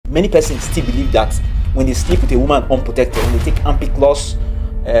many persons still believe that when they sleep with a woman unprotected, when they take ampiclox,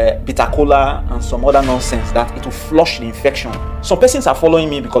 bitter cola, and some other nonsense, that it will flush the infection. Some persons are following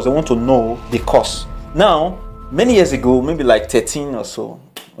me because they want to know the cause. Now, many years ago, maybe like 13 or so,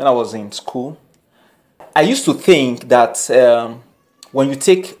 when I was in school, I used to think that when you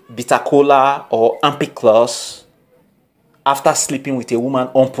take bitter cola or ampiclox after sleeping with a woman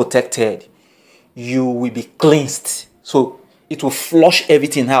unprotected, you will be cleansed. So it will flush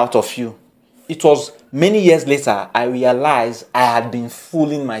everything out of you. It was many years later I realized I had been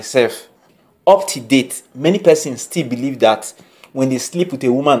fooling myself. Up to date, many persons still believe that when they sleep with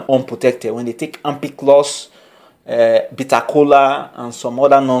a woman unprotected, when they take ampiclox, bitter cola, and some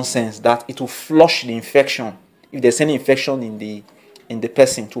other nonsense, that it will flush the infection. If there's any infection in the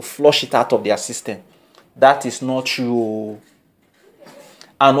person, to flush it out of their system. That is not true.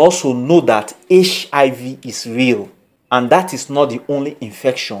 And also know that HIV is real. And that is not the only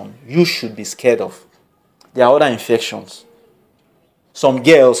infection you should be scared of. There are other infections. Some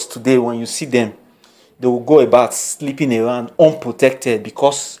girls today, when you see them, they will go about sleeping around unprotected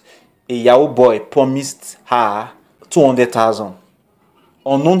because a Yahoo boy promised her 200,000.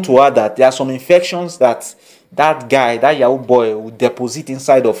 Unknown to her that there are some infections that guy, that Yahoo boy, will deposit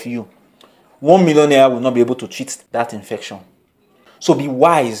inside of you. 1 millionaire will not be able to treat that infection. So be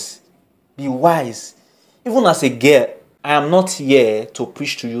wise. Be wise. Even as a girl, I am not here to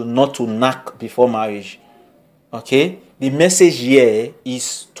preach to you not to knack before marriage. Okay? The message here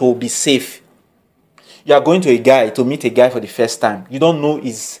is to be safe. You are going to meet a guy for the first time. You don't know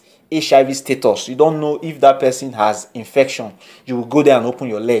his HIV status. You don't know if that person has infection. You will go there and open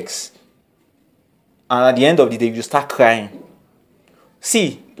your legs. And at the end of the day, you start crying.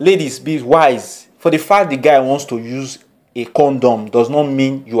 See, ladies, be wise. For the fact the guy wants to use a condom does not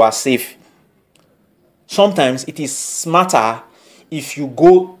mean you are safe. Sometimes it is smarter if you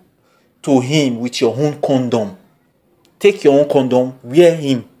go to him with your own condom. Take your own condom, wear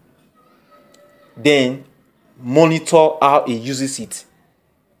him. Then monitor how he uses it.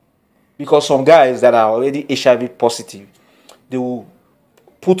 Because some guys that are already HIV positive, they will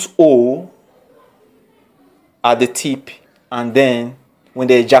put O at the tip, and then when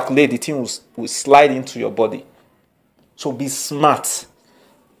they ejaculate, the thing will slide into your body. So be smart.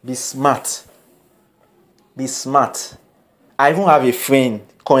 Be smart. Be smart. I even have a friend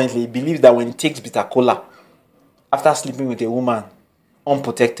currently believes that when he takes bitter cola after sleeping with a woman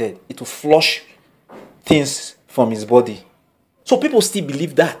unprotected, it will flush things from his body. So people still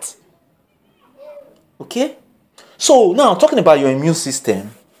believe that. Okay? So now talking about your immune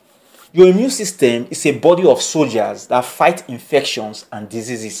system. Your immune system is a body of soldiers that fight infections and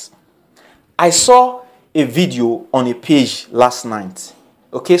diseases. I saw a video on a page last night.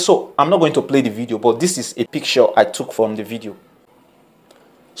 Okay, so I'm not going to play the video, but this is a picture I took from the video.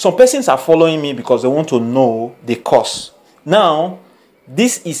 Some persons are following me because they want to know the cause. Now,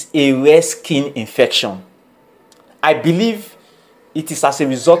 this is a rare skin infection. I believe it is as a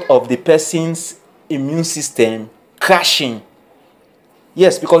result of the person's immune system crashing.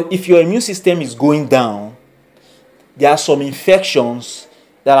 Yes, because if your immune system is going down, there are some infections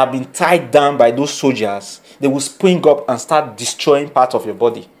that have been tied down by those soldiers. They will spring up and start destroying part of your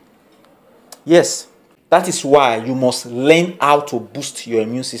body. Yes, that is why you must learn how to boost your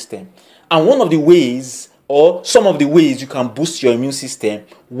immune system. And one of the ways, or some of the ways you can boost your immune system,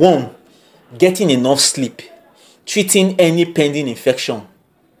 one, getting enough sleep, treating any pending infection.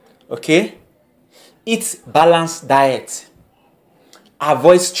 Okay? Eat balanced diet.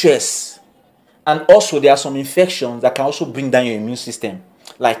 Avoid stress. And also there are some infections that can also bring down your immune system,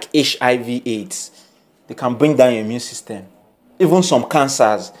 like HIV/AIDS. They can bring down your immune system. Even some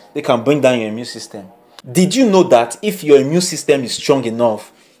cancers, they can bring down your immune system. Did you know that if your immune system is strong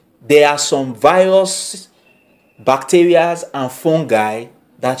enough, there are some viruses, bacteria, and fungi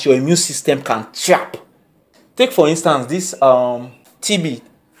that your immune system can trap? Take for instance this TB,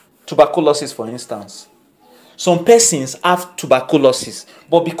 tuberculosis for instance. Some persons have tuberculosis,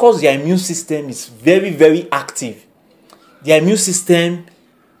 but because their immune system is very, very active, their immune system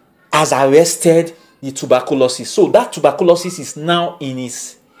has arrested the tuberculosis. So that tuberculosis is now in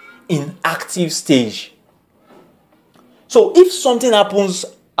its inactive stage. So if something happens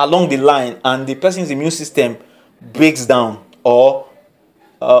along the line and the person's immune system breaks down or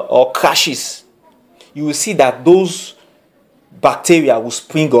crashes, you will see that those bacteria will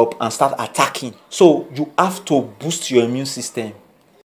spring up and start attacking. So you have to boost your immune system.